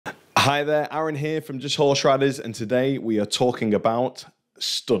Hi there, Aaron here from Just Horse Riders, and today we are talking about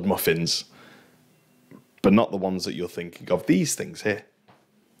stud muffins. But not the ones that you're thinking of, these things here.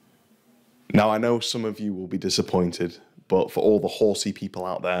 Now I know some of you will be disappointed, but for all the horsey people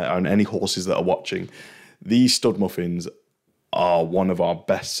out there and any horses that are watching, these stud muffins are one of our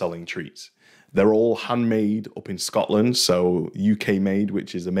best selling treats. They're all handmade up in Scotland, so UK made,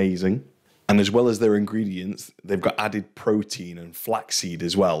 which is amazing. And as well as their ingredients, they've got added protein and flaxseed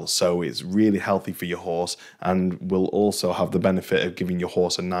as well. So it's really healthy for your horse and will also have the benefit of giving your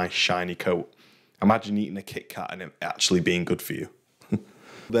horse a nice shiny coat. Imagine eating a Kit Kat and it actually being good for you.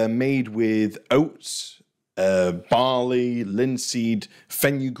 They're made with oats, barley, linseed,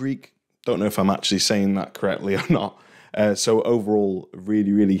 fenugreek. Don't know if I'm actually saying that correctly or not. So overall,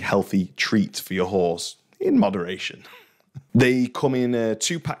 really healthy treat for your horse in moderation. They come in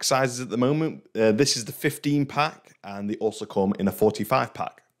 2-pack sizes at the moment. This is the 15-pack, and they also come in a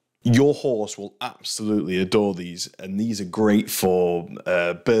 45-pack. Your horse will absolutely adore these, and these are great for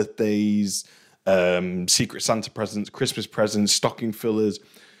birthdays, Secret Santa presents, Christmas presents, stocking fillers,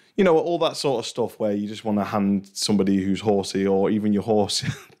 you know, all that sort of stuff where you just want to hand somebody who's horsey or even your horse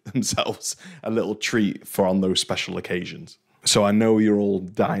themselves a little treat for on those special occasions. So I know you're all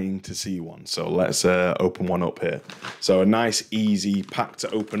dying to see one, so let's open one up here. So a nice, easy pack to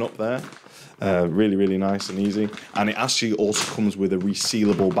open up there. Really nice and easy. And it actually also comes with a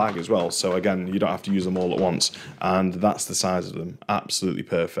resealable bag as well. So again, you don't have to use them all at once. And that's the size of them. Absolutely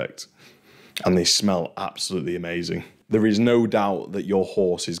perfect. And they smell absolutely amazing. There is no doubt that your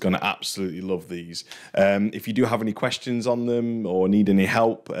horse is going to absolutely love these. If you do have any questions on them or need any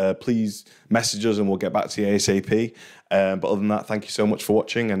help, please message us and we'll get back to you ASAP. But other than that, thank you so much for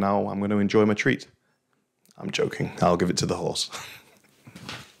watching, and now I'm going to enjoy my treat. I'm joking. I'll give it to the horse.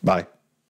 Bye.